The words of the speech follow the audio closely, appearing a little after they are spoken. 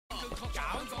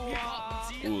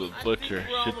Ooh, the butcher.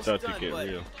 Shit's about to get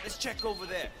real. Let's check over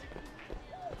there.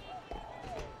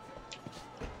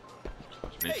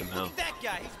 Need some Hey, help. look at that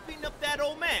guy. He's beating up that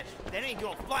old man. That ain't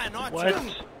gonna fly in our What?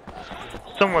 town.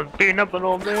 Someone's beating up an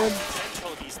old man?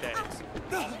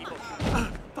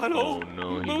 Oh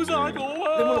no, he didn't.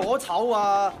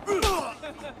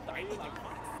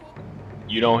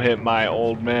 You don't hit my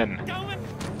old men.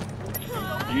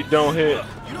 You don't hit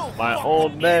my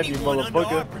old men, you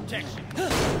motherfucker.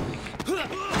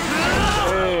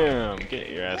 Damn, get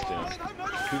your ass down.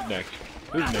 Who's next?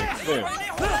 Who's next? Damn.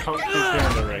 Kung Fu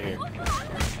Panda right here.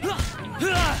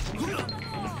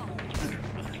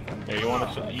 Hey, you want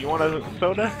a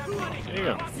soda? There you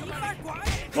go.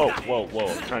 Whoa.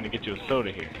 I'm trying to get you a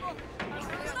soda here.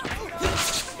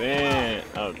 Bam.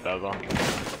 Oh, that was awesome.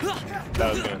 That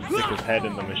was gonna stick his head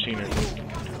in the machinery.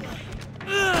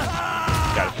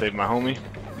 Gotta save my homie.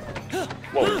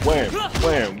 Whoa,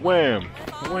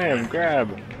 wham, grab.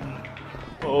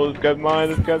 Oh, this guy's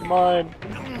mine.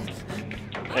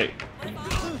 Hey,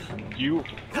 you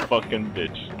fucking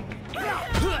bitch.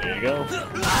 There you go.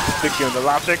 Stick you in the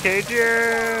lobster cage,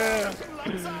 yeah!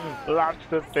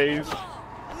 Lobster face.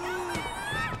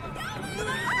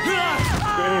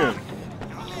 Damn.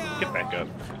 Get back up.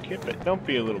 Don't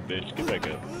be a little bitch. Get back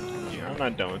up. Yeah, I'm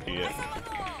not done with you yet.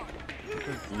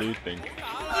 This blue thing.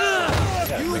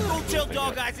 You go tell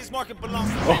Dog Eyes this market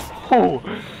belongs to us. Oh!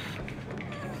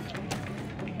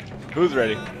 Who's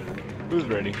ready?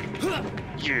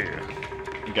 Yeah.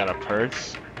 You got a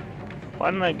purse? Why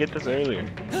didn't I get this earlier?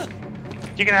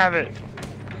 You can have it.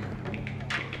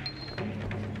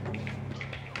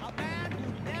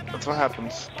 That's what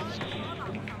happens.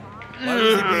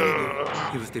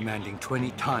 He was demanding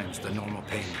 20 times the normal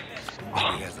payment.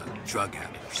 He has a drug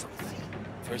habit or something.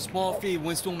 For a small fee,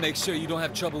 Winston will make sure you don't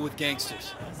have trouble with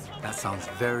gangsters. That sounds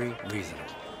very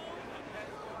reasonable.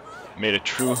 Made a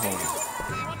true home.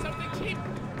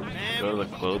 Go to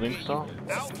the clothing store?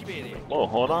 Whoa,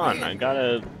 hold on. I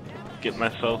gotta get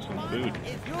myself some food.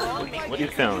 What are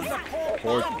you selling?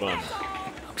 Pork buns.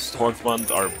 Pork buns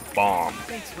are bomb.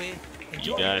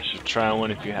 You guys should try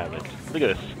one if you haven't. Look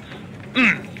at this.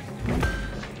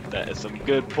 That is some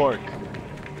good pork.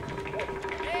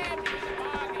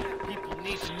 People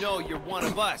need to know you're one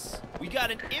of us. We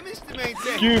got an image to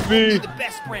maintain. Excuse me. The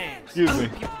best brands. Excuse me.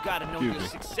 People gotta know you're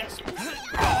successful.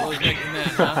 Always making men,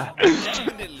 huh?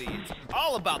 Definitely. It's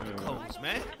all about the clothes,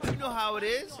 man. You know how it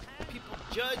is. People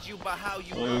judge you by how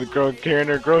you The girl carrying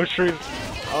her groceries.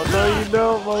 Oh no, you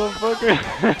don't, motherfucker.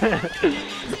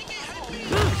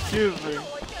 Excuse me.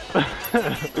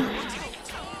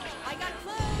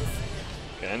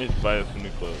 Okay, I need to buy some new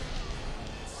clothes.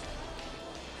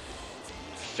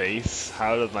 Face?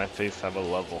 How does my face have a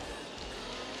level?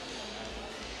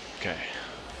 Okay,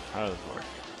 how does it work?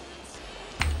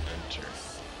 Enter.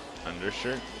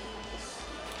 Undershirt?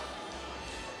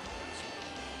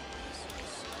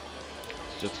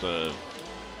 It's just a...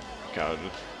 God,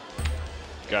 just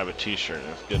grab a t-shirt,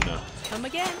 that's good enough. Come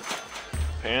again.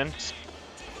 Pants?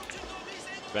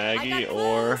 Baggy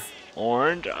or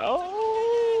orange?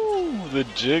 Oh, the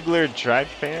Jiggler track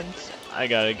pants? I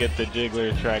gotta get the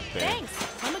Jiggler track pants.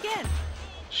 Thanks. Come again.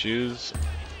 Shoes?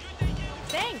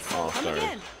 Thanks. Oh, Come sorry.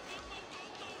 again.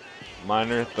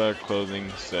 Minor thug clothing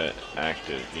set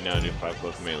active. You now do 5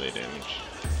 plus melee damage.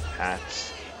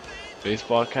 Hats.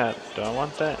 Baseball cap. Do I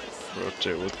want that?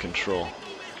 Rotate with control.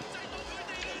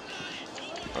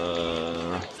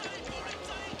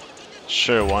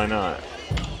 Sure, why not?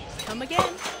 Come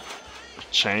again.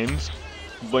 Chains?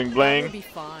 Bling We'll bling? be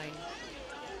fine.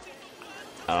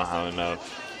 I don't have enough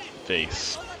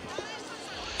face.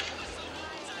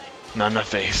 Not enough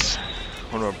face.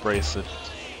 What about a bracelet?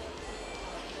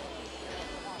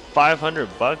 500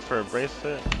 bucks for a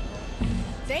bracelet?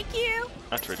 Thank you.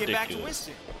 That's get back to ridiculous.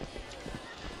 Winston.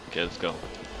 Okay, let's go.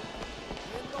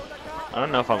 I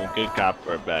don't know if I'm a good cop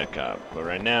or a bad cop, but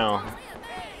right now,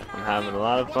 I'm having a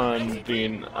lot of fun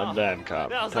being a bad cop.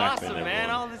 That was attacking awesome, man. everyone.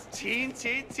 All this teen.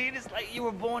 It's like you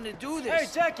were born to do this.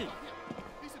 Hey, Jackie!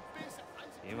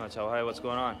 Hey, much, how high? What's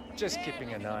going on? Just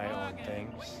keeping an eye on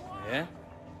things. Yeah?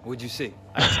 What'd you see?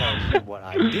 I tell you what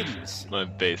I didn't see. My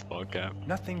baseball cap.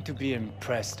 Nothing to be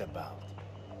impressed about.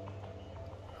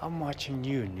 I'm watching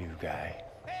you, new guy.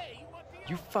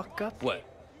 You fuck up? What?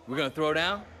 We're gonna throw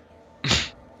down?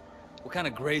 What kind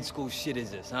of grade school shit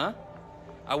is this, huh?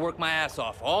 I work my ass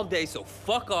off all day, so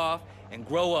fuck off and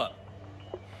grow up.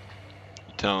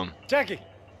 Tell him. Jackie!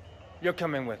 You're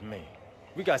coming with me.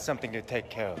 We got something to take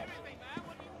care of.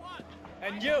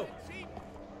 And you!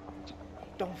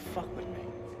 Don't fuck with me.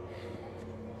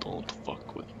 Don't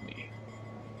fuck with me.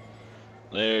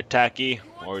 Later, Tacky,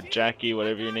 or Jackie,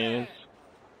 whatever your name is.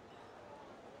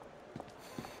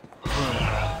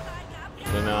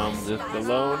 So now I'm just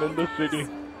alone in the city.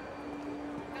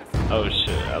 Oh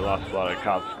shit, I lost a lot of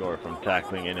cop score from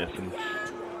tackling innocents.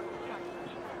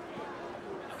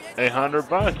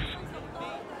 $800,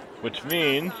 which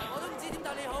means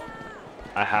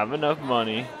I have enough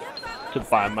money to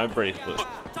buy my bracelet.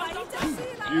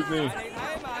 Excuse me,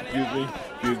 excuse me,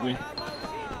 excuse me.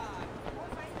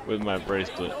 With my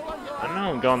bracelet. I know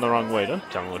I'm going the wrong way, don't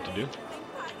tell me what to do.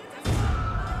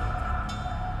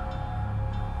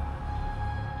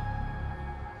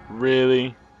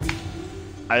 Really?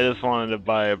 I just wanted to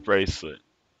buy a bracelet.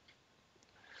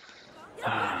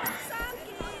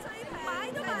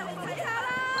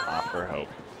 Offer hope.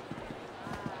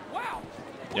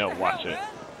 Yo, watch it.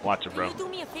 Watch it, bro. Can you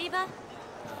do me a favor?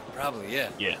 Probably, yeah.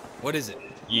 Yeah. What is it?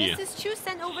 Yeah. Mrs. Chu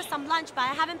sent over some lunch, but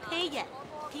I haven't paid yet.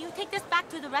 Can you take this back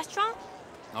to the restaurant?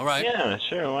 All right. Yeah,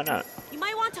 sure, why not? You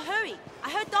might want to hurry. I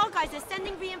heard dog guys are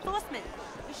sending reinforcements.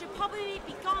 We should probably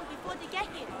be gone before they get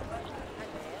here.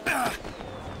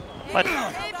 What?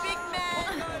 Hey, big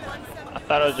man. I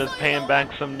thought I was just paying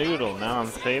back some noodle. Now I'm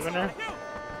saving her?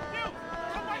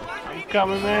 I'm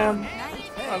coming, man.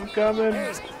 I'm coming.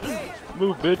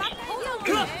 Move, bitch.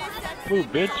 Move,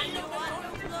 bitch.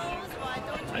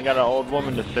 I got an old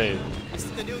woman to save. Is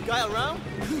the new guy around?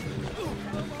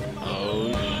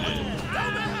 Oh,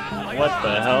 shit. What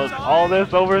the hell? All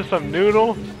this over some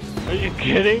noodle? Are you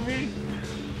kidding me?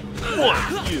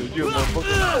 What? You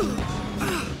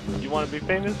motherfucker. You want to be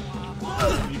famous?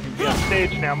 You can be on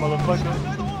stage now, motherfucker.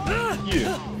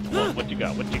 Yeah. What you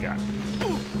got? What you got?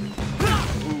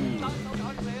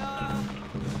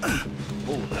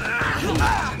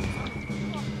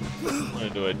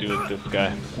 What do I do with this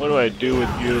guy? What do I do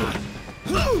with you?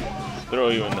 Throw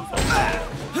you in the phone.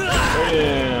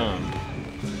 Damn.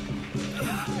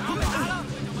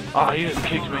 Oh, you just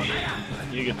kicked me.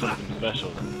 You get something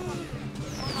special.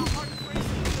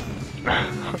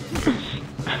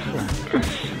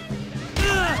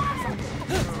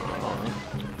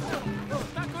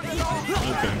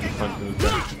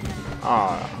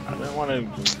 Ah, I didn't want to.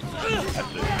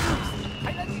 That's it.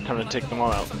 Time to take them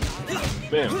all out.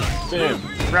 Bam, bam.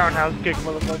 Roundhouse kick,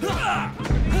 motherfucker.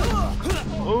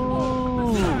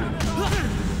 Ooh.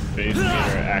 Phase meter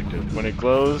active. When it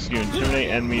glows, you intimidate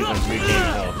enemies and regain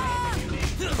health.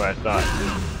 That's what I thought.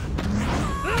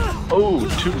 Oh,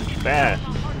 too fast.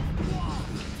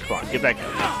 Come on, get back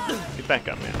up. Get back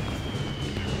up, man.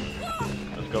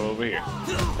 Let's go over here.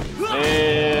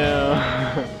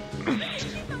 Yeah.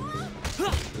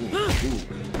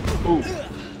 Ooh.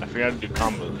 I forgot to do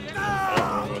combos. I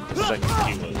don't remember what the second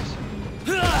key was.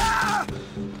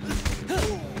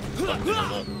 Fucking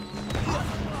him up.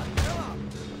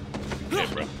 Okay,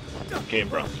 bro. Okay,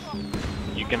 bro.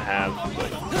 You can have,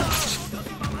 but I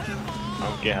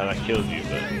don't get how that kills you,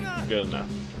 but good enough.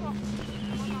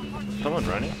 Someone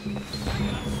running?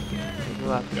 Who's the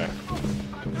last guy?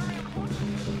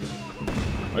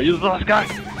 Are you the last guy?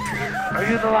 Are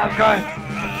you the last guy?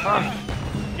 Huh?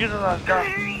 You the last guy?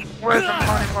 Where's the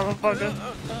money, motherfucker?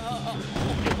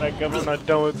 Get back up, I'm not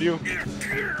done with you.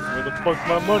 Where the fuck's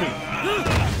my money?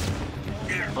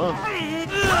 Huh? Where is it?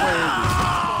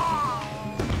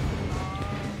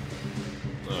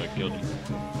 Oh, I killed him.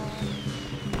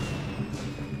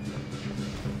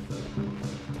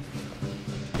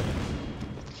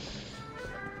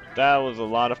 That was a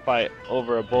lot of fight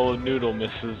over a bowl of noodle,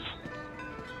 missus.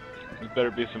 There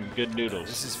better be some good noodles.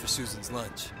 This is for Susan's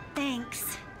lunch.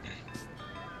 Thanks.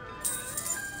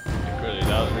 Really,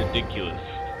 that was ridiculous.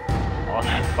 All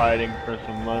that fighting for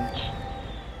some lunch.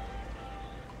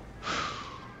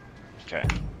 Okay.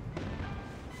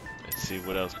 Let's see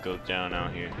what else goes down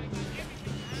out here.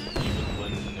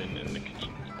 Even in the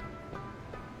kitchen.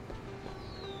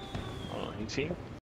 Oh, he's here?